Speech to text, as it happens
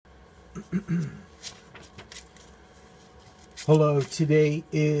Hello, today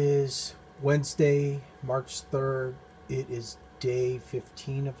is Wednesday, March 3rd. It is day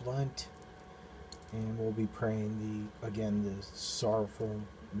 15 of Lent, and we'll be praying the sorrowful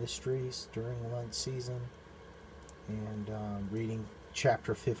mysteries during Lent season and reading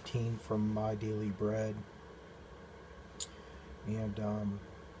chapter 15 from My Daily Bread. And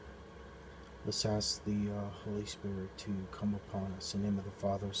let's ask the Holy Spirit to come upon us. In the name of the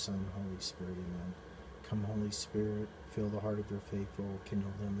Father, Son, Holy Spirit, amen. Come, Holy Spirit, fill the heart of your faithful,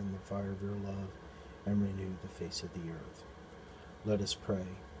 kindle them in the fire of your love, and renew the face of the earth. Let us pray.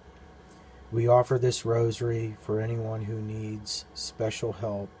 We offer this rosary for anyone who needs special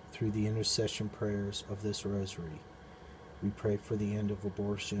help through the intercession prayers of this rosary. We pray for the end of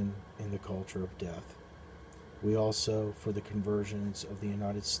abortion and the culture of death. We also for the conversions of the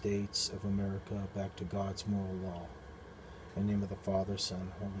United States of America back to God's moral law. In the name of the Father,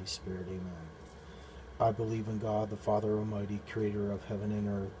 Son, Holy Spirit, amen. I believe in God, the Father Almighty, creator of heaven and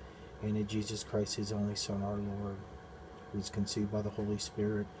earth, and in Jesus Christ, his only Son, our Lord, who was conceived by the Holy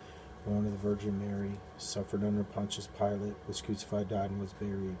Spirit, born of the Virgin Mary, suffered under Pontius Pilate, was crucified, died, and was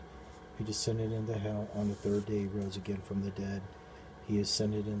buried. He descended into hell. On the third day, rose again from the dead. He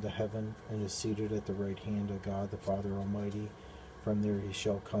ascended into heaven and is seated at the right hand of God, the Father Almighty. From there he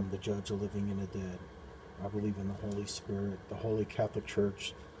shall come to judge the living and the dead. I believe in the Holy Spirit, the Holy Catholic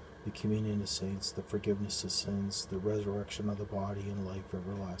Church, the communion of saints, the forgiveness of sins, the resurrection of the body, and life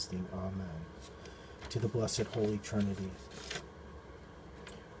everlasting. Amen. To the Blessed Holy Trinity.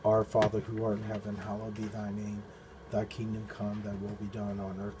 Our Father, who art in heaven, hallowed be thy name. Thy kingdom come, thy will be done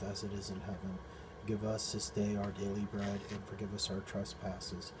on earth as it is in heaven. Give us this day our daily bread, and forgive us our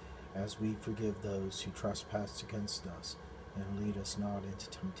trespasses, as we forgive those who trespass against us. And lead us not into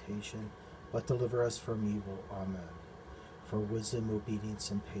temptation, but deliver us from evil. Amen. For wisdom, obedience,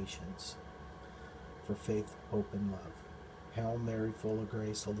 and patience. For faith, hope, and love. Hail Mary, full of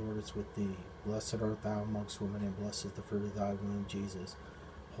grace, the Lord is with thee. Blessed art thou amongst women, and blessed is the fruit of thy womb, Jesus.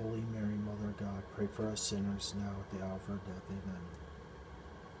 Holy Mary, Mother of God, pray for us sinners, now at the hour of our death. Amen.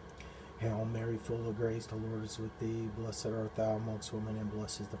 Hail Mary, full of grace, the Lord is with thee. Blessed art thou amongst women, and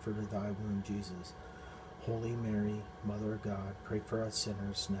blessed is the fruit of thy womb, Jesus. Holy Mary, Mother of God, pray for us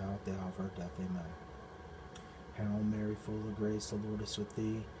sinners, now at the hour of our death. Amen. Hail Mary, full of grace, the Lord is with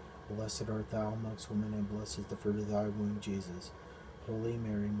thee. Blessed art thou amongst women, and blessed is the fruit of thy womb, Jesus. Holy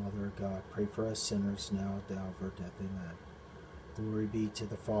Mary, Mother of God, pray for us sinners, now at the hour of our death. Amen. Glory be to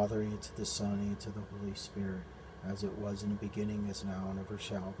the Father, and to the Son, and to the Holy Spirit, as it was in the beginning, is now, and ever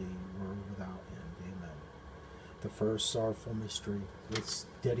shall be, world without end. Amen. The first sorrowful mystery. Let's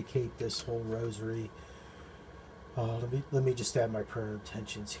dedicate this whole rosary. Let me just add my prayer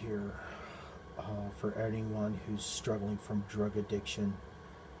intentions here for anyone who's struggling from drug addiction,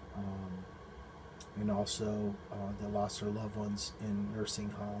 and also that lost their loved ones in nursing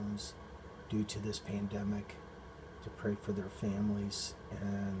homes due to this pandemic, to pray for their families,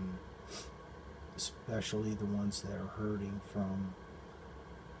 and especially the ones that are hurting from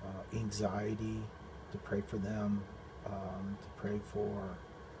anxiety, to pray for them, to pray for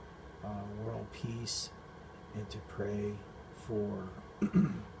world peace, and to pray for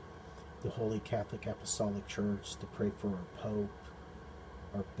the Holy Catholic Apostolic Church, to pray for our Pope,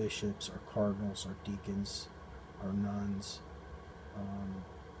 our bishops, our cardinals, our deacons, our nuns,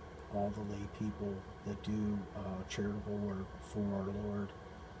 all the lay people that do charitable work for our Lord.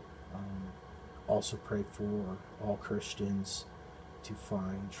 Also pray for all Christians to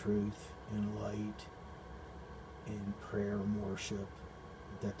find truth and light in prayer and worship,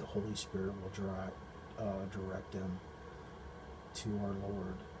 that the Holy Spirit will direct them to our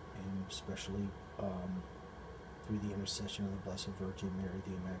Lord, and especially through the intercession of the Blessed Virgin Mary,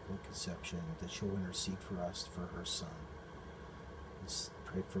 the Immaculate Conception, that she'll intercede for us for her Son. Let's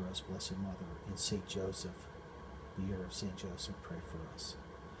pray for us, Blessed Mother, and Saint Joseph, the year of Saint Joseph, pray for us.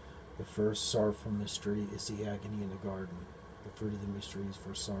 The first sorrowful mystery is the agony in the garden. The fruit of the mystery is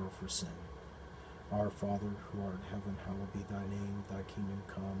for sorrow for sin. Our Father, who art in heaven, hallowed be thy name. Thy kingdom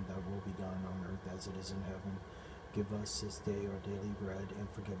come, thy will be done on earth as it is in heaven. Give us this day our daily bread, and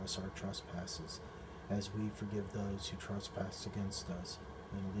forgive us our trespasses, as we forgive those who trespass against us.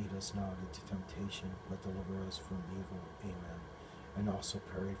 And lead us not into temptation, but deliver us from evil. Amen. And also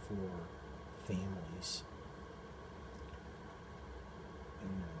pray for families,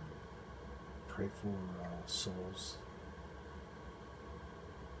 and pray for souls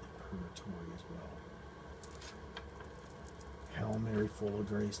in purgatory as well. Hail Mary, full of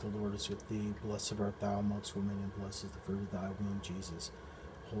grace, the Lord is with thee. Blessed art thou amongst women, and blessed is the fruit of thy womb, Jesus.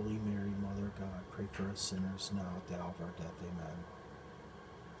 Holy Mary, Mother of God, pray for us sinners, now at the hour of our death. Amen.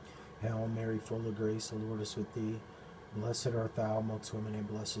 Hail Mary, full of grace, the Lord is with thee. Blessed art thou amongst women, and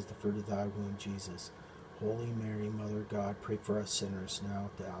blessed is the fruit of thy womb, Jesus. Holy Mary, Mother of God, pray for us sinners, now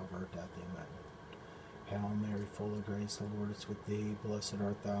at the hour of our death. Amen. Hail Mary, full of grace, the Lord is with thee. Blessed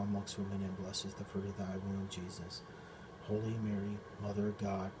art thou amongst women, and blessed is the fruit of thy womb, Jesus. Holy Mary, Mother of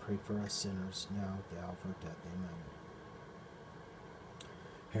God, pray for us sinners, now at the hour of our death. Amen.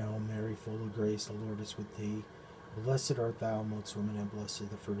 Hail Mary, full of grace, the Lord is with thee. Blessed art thou amongst women, and blessed is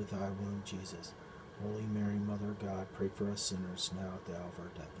the fruit of thy womb, Jesus. Holy Mary, Mother of God, pray for us sinners, now at the hour of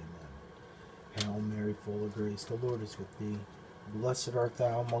our death. Amen. Hail Mary, full of grace, the Lord is with thee. Blessed art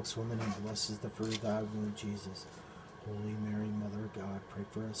thou amongst women, and blessed is the fruit of thy womb, Jesus. Holy Mary, Mother of God, pray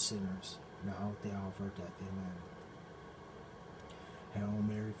for us sinners, now at the hour of our death. Amen. Hail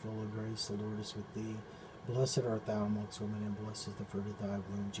Mary, full of grace, the Lord is with thee. Blessed art thou amongst women, and blessed is the fruit of thy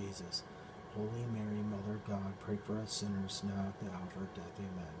womb, Jesus. Holy Mary, Mother of God, pray for us sinners, now at the hour of our death.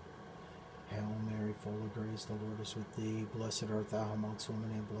 Amen. Hail Mary, full of grace, the Lord is with thee. Blessed art thou amongst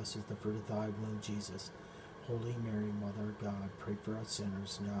women, and blessed is the fruit of thy womb, Jesus. Holy Mary, Mother of God, pray for us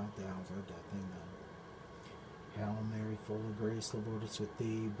sinners, now at the hour of our death. Amen. Hail Mary, full of grace, the Lord is with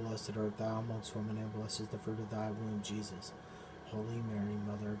thee. Blessed art thou amongst women, and blessed is the fruit of thy womb, Jesus. Holy Mary,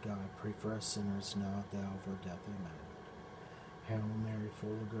 Mother of God, pray for us sinners, now at the hour of our death. Amen. Hail Mary,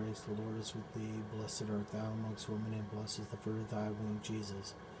 full of grace, the Lord is with thee. Blessed art thou amongst women, and blessed is the fruit of thy womb,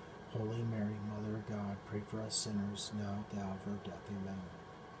 Jesus. Holy Mary, Mother of God, pray for us sinners, now at the hour of our death. Amen.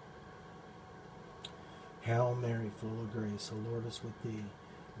 Hail Mary, full of grace, the Lord is with thee.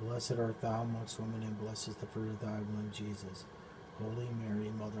 Blessed art thou amongst women, and blessed is the fruit of thy womb, Jesus. Holy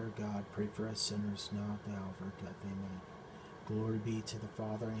Mary, Mother of God, pray for us sinners, now at the hour of our death. Amen. Glory be to the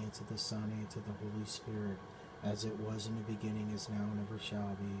Father, and to the Son, and to the Holy Spirit, as it was in the beginning, is now, and ever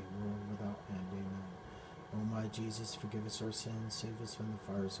shall be, world without end. Amen. O my Jesus, forgive us our sins, save us from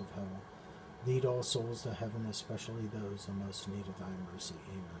the fires of hell. Lead all souls to heaven, especially those in most need of thy mercy.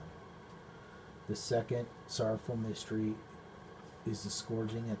 Amen. The second sorrowful mystery is the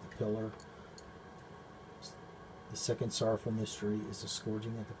scourging at the pillar. The second sorrowful mystery is the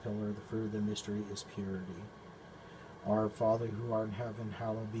scourging at the pillar. The fruit of the mystery is purity. Our Father, who art in heaven,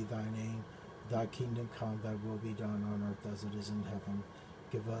 hallowed be thy name. Thy kingdom come, thy will be done on earth as it is in heaven.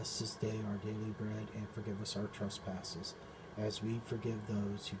 Give us this day our daily bread, and forgive us our trespasses, as we forgive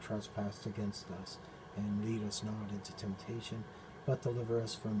those who trespass against us. And lead us not into temptation, but deliver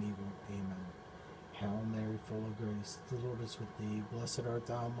us from evil. Amen. Hail Mary, full of grace, the Lord is with thee. Blessed art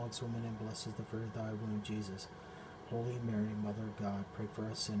thou amongst women, and blessed is the fruit of thy womb, Jesus. Holy Mary, Mother of God, pray for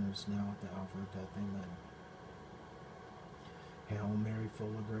us sinners, now at the hour of our death. Amen. Hail Mary, full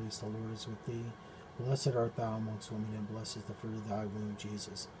of grace, the Lord is with thee. Blessed art thou amongst women, and blessed is the fruit of thy womb,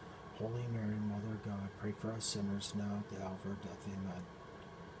 Jesus. Holy Mary, Mother of God, pray for us sinners, now at the hour of our death. Amen.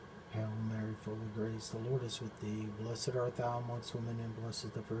 Hail Mary, full of grace, the Lord is with thee. Blessed art thou amongst women, and blessed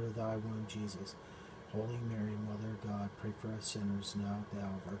is the fruit of thy womb, Jesus. Holy Mary, Mother of God, pray for us sinners, now at the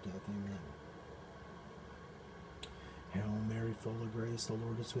hour of our death. Amen. Hail Mary, full of grace, the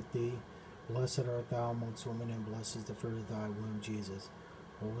Lord is with thee. Blessed art thou amongst women, and blessed is the fruit of thy womb, Jesus.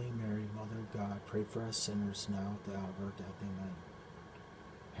 Holy Mary, Mother of God, pray for us sinners, now at the hour of our death. Amen.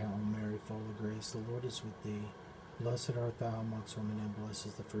 Hail Mary, full of grace, the Lord is with thee. Blessed art thou amongst women, and blessed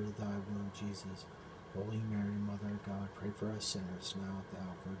is the fruit of thy womb, Jesus. Holy Mary, Mother of God, pray for us sinners, now at the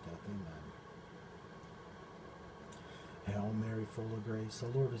hour of our death. Amen. Hail Mary, full of grace, the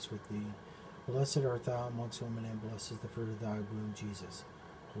Lord is with thee. Blessed art thou amongst women, and blessed is the fruit of thy womb, Jesus.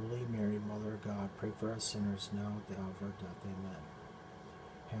 Holy Mary, Mother of God, pray for us sinners, now at the hour of our death. Amen.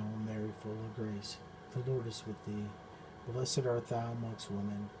 Hail Mary, full of grace, the Lord is with thee. Blessed art thou amongst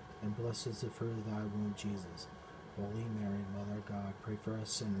women, and blessed is the fruit of thy womb, Jesus. Holy Mary, Mother of God, pray for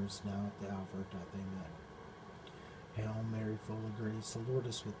us sinners, now at the hour of our death. Amen. Hail Mary, full of grace, the Lord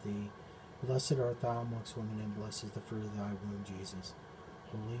is with thee. Blessed art thou amongst women, and blessed is the fruit of thy womb, Jesus.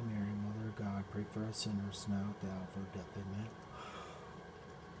 Holy Mary, Mother of God, pray for us sinners, now at the hour of our death. Amen.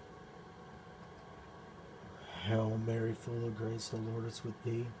 Hail Mary, full of grace, the Lord is with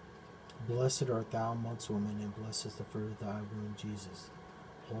thee. Blessed art thou amongst women, and blessed is the fruit of thy womb, Jesus.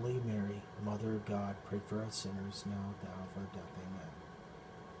 Holy Mary, Mother of God, pray for us sinners, now at the hour of our death. Amen.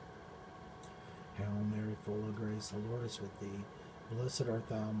 Hail Mary, full of grace, the Lord is with thee. Blessed art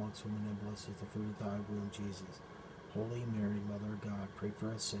thou amongst women, and blessed is the fruit of thy womb, Jesus. Holy Mary, Mother of God, pray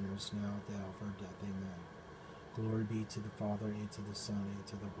for us sinners, now at the hour of our death. Amen. Glory be to the Father, and to the Son, and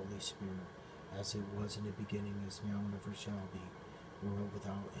to the Holy Spirit, as it was in the beginning, is now, and ever shall be, world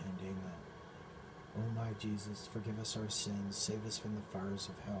without end. Amen. O my Jesus, forgive us our sins, save us from the fires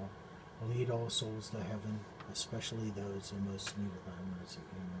of hell, lead all souls to heaven, especially those in most need of thy mercy.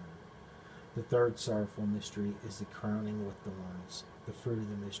 Amen. The third sorrowful mystery is the crowning with thorns. The fruit of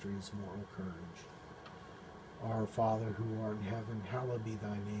the mystery is moral courage. Our Father, who art in heaven, hallowed be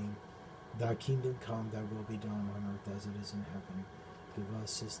thy name. Thy kingdom come, thy will be done on earth as it is in heaven. Give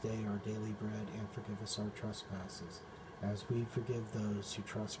us this day our daily bread, and forgive us our trespasses, as we forgive those who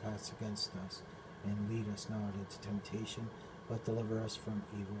trespass against us. And lead us not into temptation, but deliver us from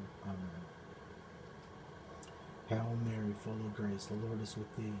evil. Amen. Hail Mary, full of grace, the Lord is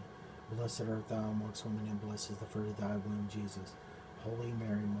with thee. Blessed art thou amongst women, and blessed is the fruit of thy womb, Jesus. Holy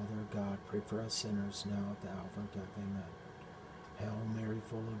Mary, Mother of God, pray for us sinners, now at the hour of our death. Amen. Hail Mary,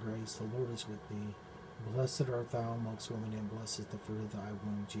 full of grace, the Lord is with thee. Blessed art thou amongst women, and blessed is the fruit of thy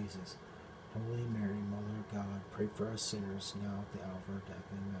womb, Jesus. Holy Mary, Mother of God, pray for us sinners, now at the hour of our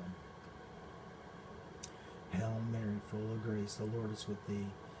death. Amen. Hail Mary, full of grace, the Lord is with thee.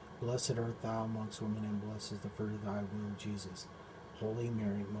 Blessed art thou amongst women, and blessed is the fruit of thy womb, Jesus. Holy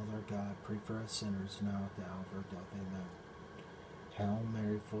Mary, Mother of God, pray for us sinners, now at the hour of our death. Amen. Hail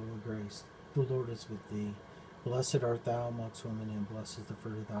Mary, full of grace, the Lord is with thee. Blessed art thou amongst women, and blessed is the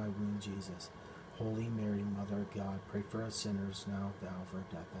fruit of thy womb, Jesus. Holy Mary, Mother of God, pray for us sinners, now at the hour of our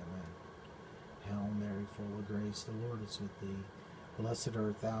death. Amen. Hail Mary, full of grace, the Lord is with thee. Blessed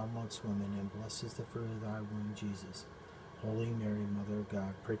art thou amongst women, and blessed is the fruit of thy womb, Jesus. Holy Mary, Mother of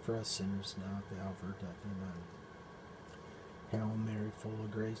God, pray for us sinners, now at the hour of our death. Amen. Hail Mary, full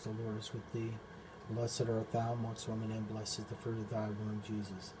of grace, the Lord is with thee. Blessed art thou amongst women, and blessed is the fruit of thy womb,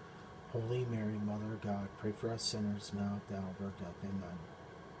 Jesus. Holy Mary, Mother of God, pray for us sinners, now at the hour of our death. Amen.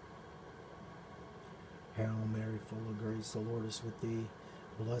 Hail Mary, full of grace, the Lord is with thee.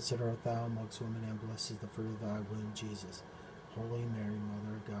 Blessed art thou amongst women, and blessed is the fruit of thy womb, Jesus. Holy Mary,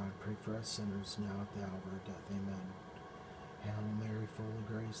 Mother of God, pray for us sinners, now at the hour of our death. Amen. Hail Mary, full of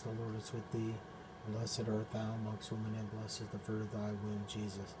grace, the Lord is with thee. Blessed art thou amongst women, and blessed is the fruit of thy womb,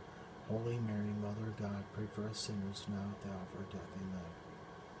 Jesus. Holy Mary, Mother of God, pray for us sinners, now at the hour of our death. Amen.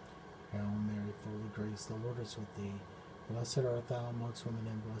 Hail Mary, full of grace, the Lord is with thee. Blessed art thou amongst women,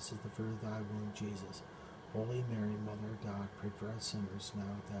 and blessed is the fruit of thy womb, Jesus. Holy Mary, Mother of God, pray for us sinners, now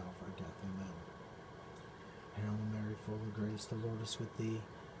at the hour of our death. Amen. Hail Mary, full of grace, the Lord is with thee.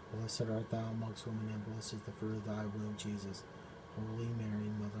 Blessed art thou amongst women, and blessed is the fruit of thy womb, Jesus. Holy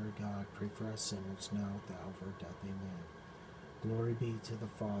Mary, Mother of God, pray for us sinners, now at the hour of our death. Amen. Glory be to the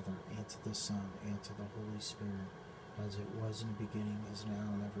Father, and to the Son, and to the Holy Spirit, as it was in the beginning, is now,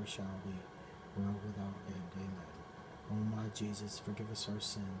 and ever shall be, world without end. Amen. O my Jesus, forgive us our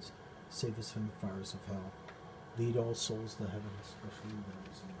sins, save us from the fires of hell. Lead all souls to heaven, especially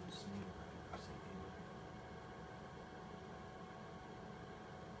those in most need of thy mercy. Amen.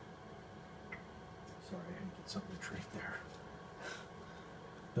 Sorry, I had to get something to drink there.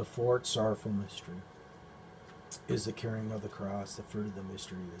 The fourth sorrowful mystery is the carrying of the cross. The fruit of the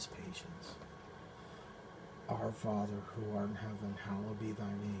mystery is patience. Our Father, who art in heaven, hallowed be thy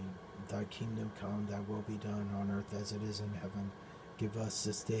name. Thy kingdom come, thy will be done on earth as it is in heaven. Give us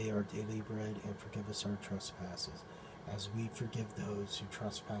this day our daily bread, and forgive us our trespasses, as we forgive those who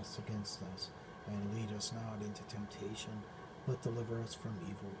trespass against us. And lead us not into temptation, but deliver us from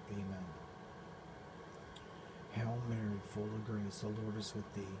evil. Amen. Hail Mary, full of grace, the Lord is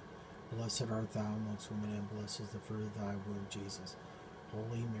with thee. Blessed art thou amongst women, and blessed is the fruit of thy womb, Jesus.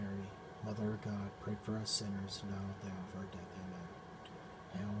 Holy Mary, Mother of God, pray for us sinners, now at the hour of our death. Amen.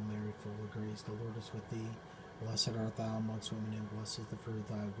 Hail Mary, full of grace, the Lord is with thee. Blessed art thou amongst women, and blessed is the fruit of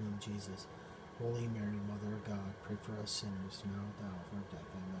thy womb, Jesus. Holy Mary, Mother of God, pray for us sinners, now at the hour of our death.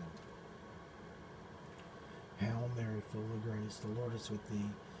 Amen. Hail Mary, full of grace, the Lord is with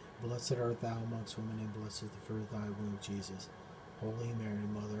thee. Blessed art thou amongst women, and blessed is the fruit of thy womb, Jesus. Holy Mary,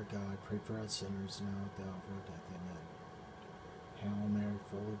 Mother of God, pray for us sinners, now at the hour of our death. Amen. Hail Mary,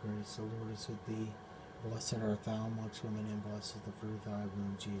 full of grace, the Lord is with thee. Blessed art thou amongst women, and blessed is the fruit of thy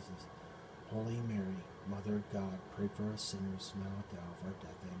womb, Jesus. Holy Mary, Mother of God, pray for us sinners, now at the hour of our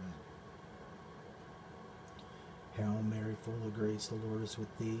death. Amen. Hail Mary, full of grace, the Lord is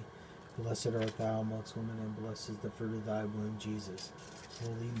with thee. Blessed art thou amongst women, and blessed is the fruit of thy womb, Jesus.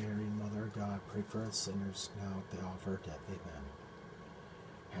 Holy Mary, Mother of God, pray for us sinners, now at the hour of our death. Amen.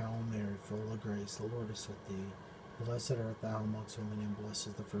 Hail Mary, full of grace, the Lord is with thee. Blessed art thou amongst women, and blessed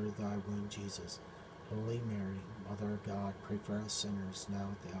is the fruit of thy womb, Jesus. Holy Mary, Mother of God, pray for us sinners, now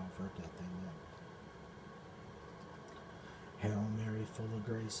at the hour of our death. Amen. Hail Mary, full of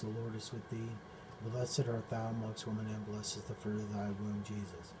grace, the Lord is with thee. Blessed art thou amongst women, and blessed is the fruit of thy womb,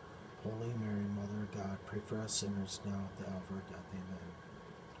 Jesus. Holy Mary, Mother of God, pray for us sinners, now at the hour of our death. Amen.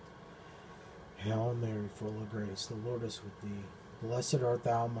 Hail Mary, full of grace, the Lord is with thee. Blessed art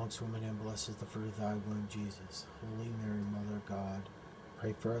thou amongst women, and blessed is the fruit of thy womb, Jesus. Holy Mary, Mother of God,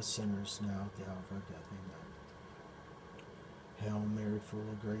 pray for us sinners now at the hour of our death. Amen. Hail Mary, full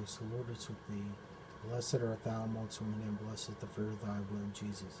of grace, the Lord is with thee. Blessed art thou amongst women, and blessed is the fruit of thy womb,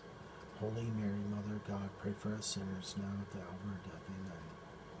 Jesus. Holy Mary, Mother of God, pray for us sinners now at the hour of our death. Amen.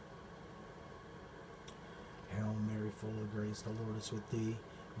 Hail Mary, full of grace, the Lord is with thee.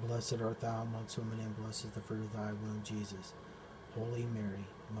 Blessed art thou amongst women, and blessed is the fruit of thy womb, Jesus. Holy Mary,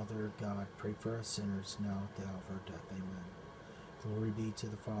 Mother of God, pray for us sinners now at the hour of our death. Amen. Glory be to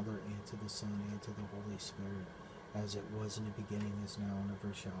the Father, and to the Son, and to the Holy Spirit, as it was in the beginning, is now, and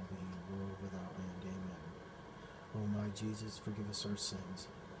ever shall be, world without end. Amen. O my Jesus, forgive us our sins.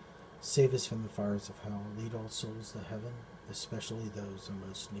 Save us from the fires of hell. Lead all souls to heaven, especially those in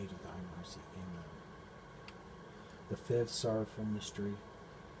most need of thy mercy. Amen. The fifth sorrowful mystery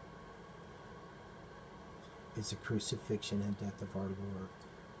is the crucifixion and death of our Lord.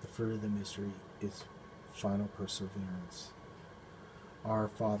 The fruit of the mystery is final perseverance. Our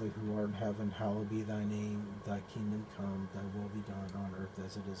Father, who art in heaven, hallowed be thy name. Thy kingdom come, thy will be done on earth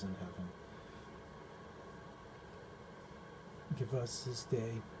as it is in heaven. Give us this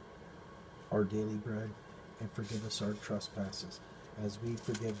day our daily bread, and forgive us our trespasses, as we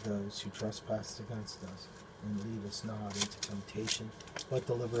forgive those who trespass against us. And lead us not into temptation, but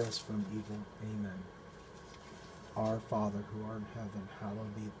deliver us from evil. Amen. Our Father, who art in heaven,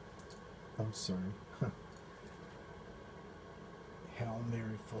 hallowed be... Hail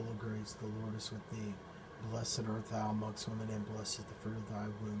Mary, full of grace, the Lord is with thee. Blessed art thou amongst women, and blessed is the fruit of thy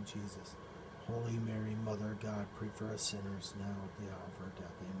womb, Jesus. Holy Mary, Mother of God, pray for us sinners now at the hour of our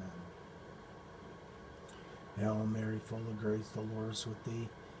death. Amen. Hail Mary, full of grace, the Lord is with thee.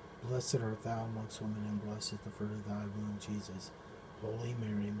 Blessed art thou amongst women, and blessed is the fruit of thy womb, Jesus. Holy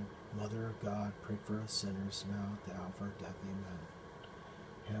Mary, Mother of God, pray for us sinners now at the hour of our death. Amen.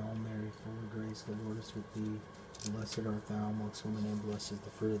 Hail Mary, full of grace, the Lord is with thee. Blessed art thou amongst women, and blessed is the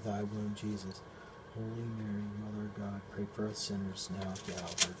fruit of thy womb, Jesus. Holy Mary, Mother of God, pray for us sinners now at the hour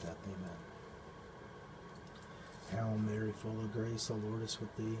of our death. Amen. Hail Mary, full of grace, the Lord is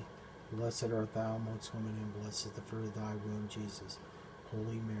with thee. Blessed art thou amongst women, and blessed is the fruit of thy womb, Jesus.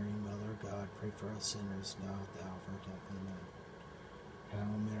 Holy Mary, Mother of God, pray for us sinners now at the hour of our death. Amen.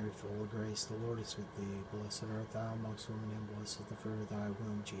 Hail Mary, full of grace, the Lord is with thee. Blessed art thou amongst women, and blessed is the fruit of thy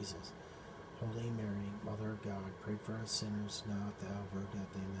womb, Jesus. Holy Mary, Mother of God, pray for us sinners now at the hour of our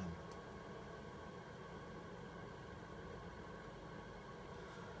death. Amen.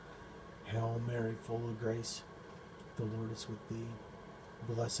 Hail Mary, full of grace, the Lord is with thee.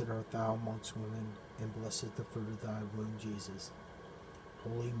 Blessed art thou amongst women, and blessed is the fruit of thy womb, Jesus.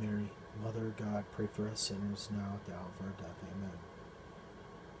 Holy Mary, Mother of God, pray for us sinners now at the hour of our death. Amen.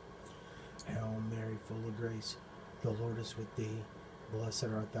 Hail Mary, full of grace, the Lord is with thee. Blessed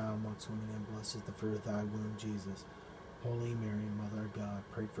art thou amongst women, and blessed is the fruit of thy womb, Jesus. Holy Mary, Mother of God,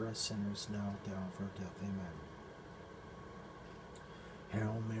 pray for us sinners now at the hour of our death. Amen.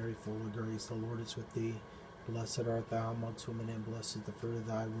 Hail Mary, full of grace, the Lord is with thee. Blessed art thou amongst women, and blessed is the fruit of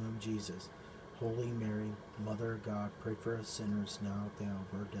thy womb, Jesus. Holy Mary, Mother of God, pray for us sinners now at the hour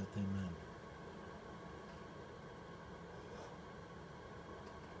of our death. Amen.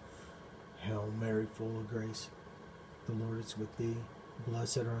 Hail Mary, full of grace, the Lord is with thee.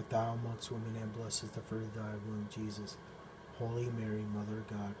 Blessed art thou amongst women, and blessed is the fruit of thy womb, Jesus. Holy Mary, Mother of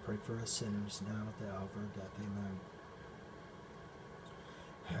God, pray for us sinners now at the hour of our death. Amen.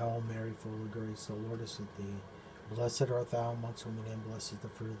 Hail Mary, full of grace, the Lord is with thee. Blessed art thou amongst women, and blessed is the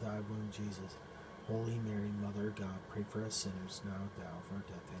fruit of thy womb, Jesus. Holy Mary, Mother of God, pray for us sinners now at the hour of our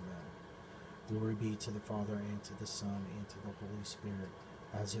death. Amen. Glory be to the Father, and to the Son, and to the Holy Spirit,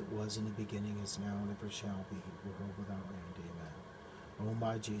 as it was in the beginning, is now, and ever shall be, world without end. Amen. O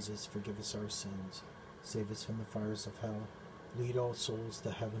my Jesus, forgive us our sins. Save us from the fires of hell. Lead all souls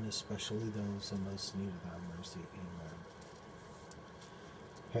to heaven, especially those in most need of thy mercy. Amen.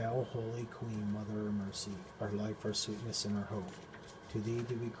 Hail, Holy Queen, Mother of Mercy, our life, our sweetness, and our hope. To thee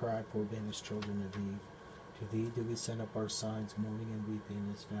do we cry, poor banished children of Eve. To thee do we send up our sighs, mourning and weeping in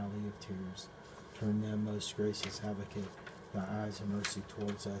this valley of tears. Turn then, most gracious Advocate, thy eyes of mercy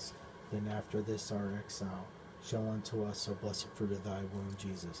towards us. Then after this our exile, show unto us the blessed fruit of thy womb,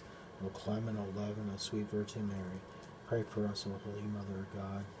 Jesus. O clement, O loving, O sweet Virgin Mary, pray for us, O Holy Mother of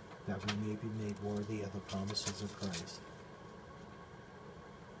God, that we may be made worthy of the promises of Christ.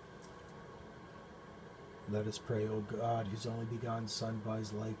 Let us pray, O God, whose only begotten Son, by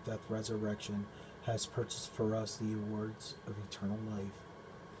his life, death, resurrection, has purchased for us the awards of eternal life.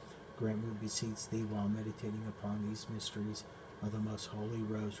 Grant, we beseech thee, while meditating upon these mysteries of the most holy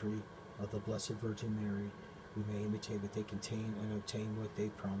rosary of the Blessed Virgin Mary, we may imitate what they contain and obtain what they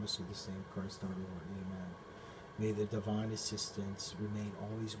promise through the same Christ our Lord. Amen. May the divine assistance remain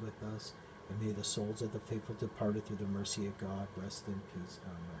always with us, and may the souls of the faithful departed through the mercy of God rest in peace.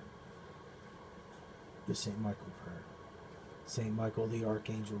 Amen. The St. Michael Prayer. St. Michael the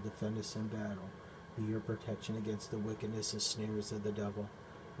Archangel, defend us in battle. Be your protection against the wickedness and snares of the devil.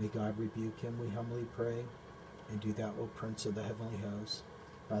 May God rebuke him, we humbly pray. And do thou, O Prince of the heavenly host,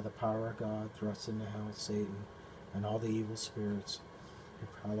 by the power of God, thrust into hell Satan and all the evil spirits who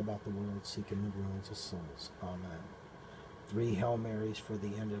prowl about the world seeking the ruins of souls. Amen. 3 Hail Marys for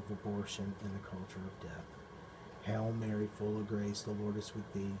the end of abortion and the culture of death. Hail Mary, full of grace, the Lord is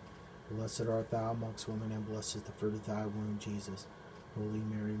with thee. Blessed art thou amongst women, and blessed is the fruit of thy womb, Jesus. Holy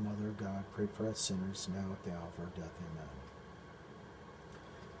Mary, Mother of God, pray for us sinners, now at the hour of our death. Amen.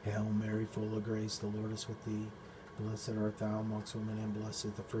 Hail Mary, full of grace, the Lord is with thee. Blessed art thou amongst women, and blessed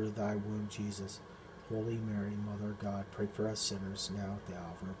is the fruit of thy womb, Jesus. Holy Mary, Mother of God, pray for us sinners, now at the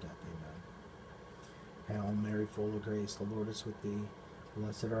hour of our death. Amen. Hail Mary, full of grace, the Lord is with thee.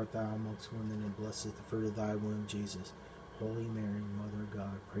 Blessed art thou amongst women, and blessed is the fruit of thy womb, Jesus. Holy Mary, Mother of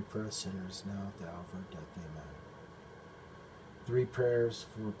God, pray for us sinners, now at the hour of our death. Amen. 3 prayers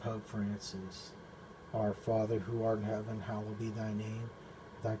for Pope Francis. Our Father, who art in heaven, hallowed be thy name.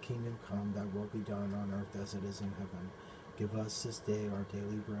 Thy kingdom come, thy will be done on earth as it is in heaven. Give us this day our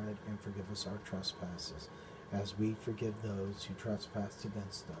daily bread, and forgive us our trespasses, as we forgive those who trespass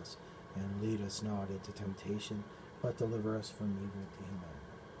against us. And lead us not into temptation, but deliver us from evil. Amen.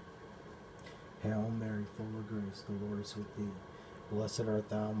 Hail Mary, full of grace, the Lord is with thee. Blessed art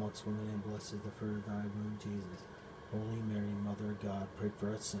thou amongst women, and blessed is the fruit of thy womb, Jesus. Holy Mary, Mother of God, pray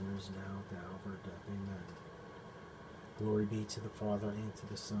for us sinners, now at the hour of our death. Amen. Glory be to the Father, and to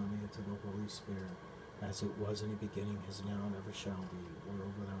the Son, and to the Holy Spirit, as it was in the beginning, is now, and ever shall be,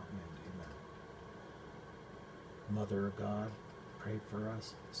 world without end. Amen. Mother of God, pray for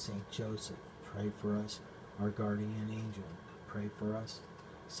us. Saint Joseph, pray for us. Our guardian angel, pray for us.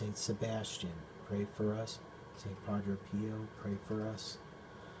 Saint Sebastian, pray for us. Saint Padre Pio, pray for us.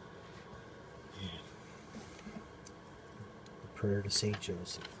 The prayer to Saint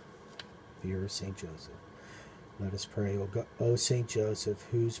Joseph. Fear of Saint Joseph. Let us pray. O Saint Joseph,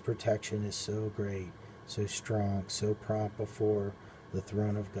 whose protection is so great, so strong, so prompt before the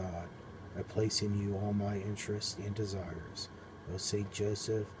throne of God, I place in you all my interests and desires. O Saint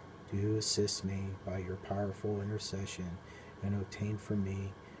Joseph, do assist me by your powerful intercession, and obtain from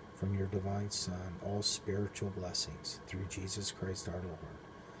me, from your divine Son, all spiritual blessings through Jesus Christ our Lord,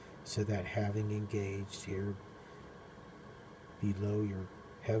 so that having engaged here below your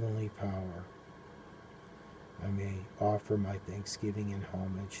heavenly power, I may offer my thanksgiving and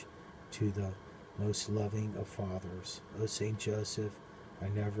homage to the most loving of fathers. O Saint Joseph, I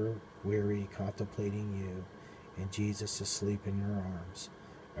never weary contemplating you, and Jesus asleep in your arms.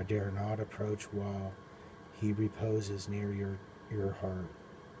 I dare not approach while he reposes near your heart.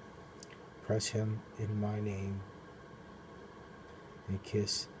 Press him in my name, and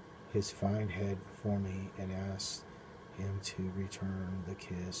kiss his fine head for me, and ask him to return the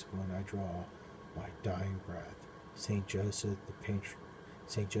kiss when I draw my dying breath. Saint Joseph, patron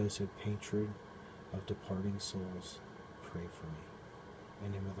of departing souls, pray for me.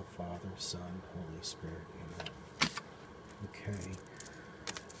 In the name of the Father, Son, Holy Spirit. Amen. Okay.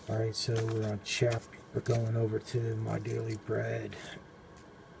 All right. So we're going over to My Daily Bread,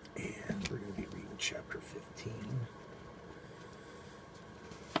 and we're going to be reading chapter 15.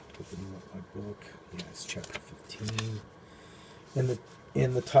 Opening up my book. Yeah, it's chapter 15.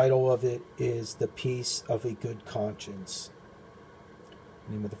 And the title of it is The Peace of a Good Conscience.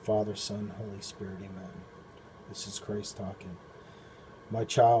 In the name of the Father, Son, Holy Spirit. Amen. This is Christ talking. My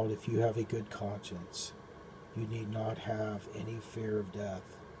child, if you have a good conscience, you need not have any fear of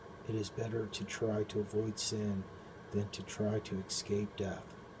death. It is better to try to avoid sin than to try to escape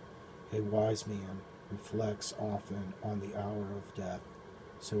death. A wise man reflects often on the hour of death,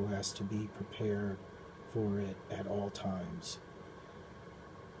 so as to be prepared for it at all times.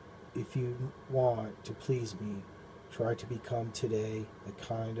 If you want to please me, try to become today the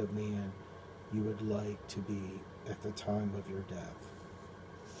kind of man you would like to be at the time of your death.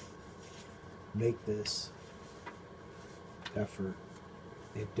 Make this effort,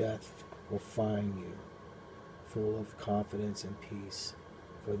 and death will find you full of confidence and peace.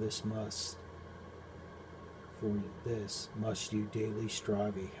 For this must you daily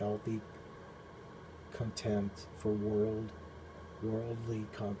strive a healthy contempt for worldly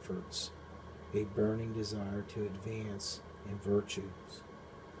comforts, a burning desire to advance in virtues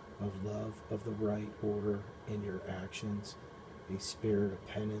of love of the right order in your actions, a spirit of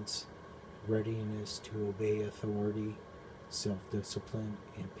penance, readiness to obey authority, self-discipline,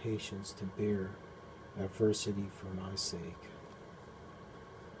 and patience to bear adversity for my sake.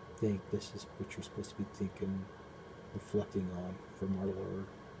 Think this is what you're supposed to be thinking, reflecting on from our Lord.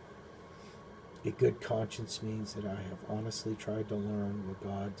 A good conscience means that I have honestly tried to learn what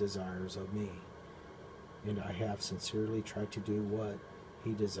God desires of me, and I have sincerely tried to do what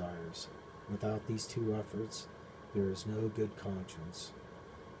He desires. Without these two efforts, there is no good conscience.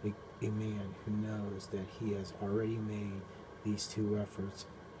 A man who knows that he has already made these two efforts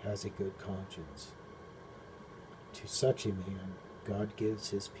has a good conscience. To such a man, God gives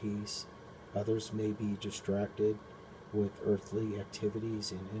His peace. Others may be distracted with earthly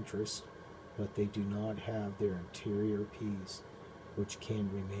activities and interests, but they do not have their interior peace, which can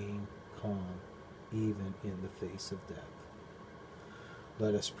remain calm even in the face of death.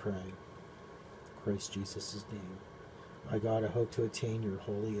 Let us pray. Christ Jesus' name. My God, I hope to attain your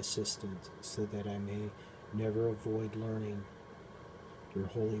holy assistance so that I may never avoid learning your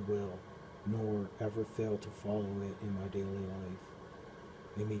holy will, nor ever fail to follow it in my daily life.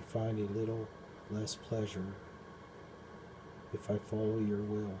 May me find a little less pleasure if I follow your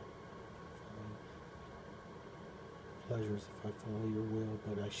will. Pleasures if I follow your will,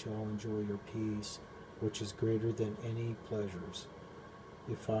 but I shall enjoy your peace, which is greater than any pleasures.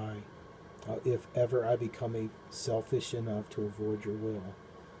 If ever I become selfish enough to avoid your will,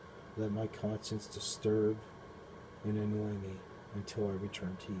 let my conscience disturb and annoy me until I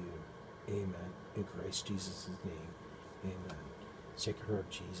return to you. Amen. In Christ Jesus' name. Amen. Sacred Heart of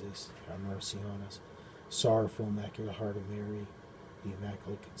Jesus, have mercy on us. Sorrowful Immaculate Heart of Mary, the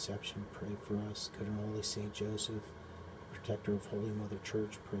Immaculate Conception, pray for us. Good and Holy Saint Joseph, Protector of Holy Mother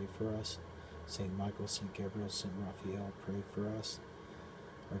Church, pray for us. Saint Michael, Saint Gabriel, Saint Raphael, pray for us.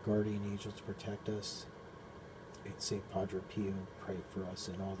 Our guardian angels protect us. And Saint Padre Pio, pray for us.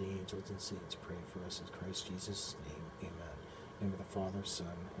 And all the angels and saints, pray for us. In Christ Jesus' name, amen. In the name of the Father, Son,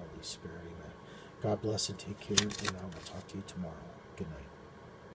 and Holy Spirit, amen. God bless and take care, and I will talk to you tomorrow. Good night.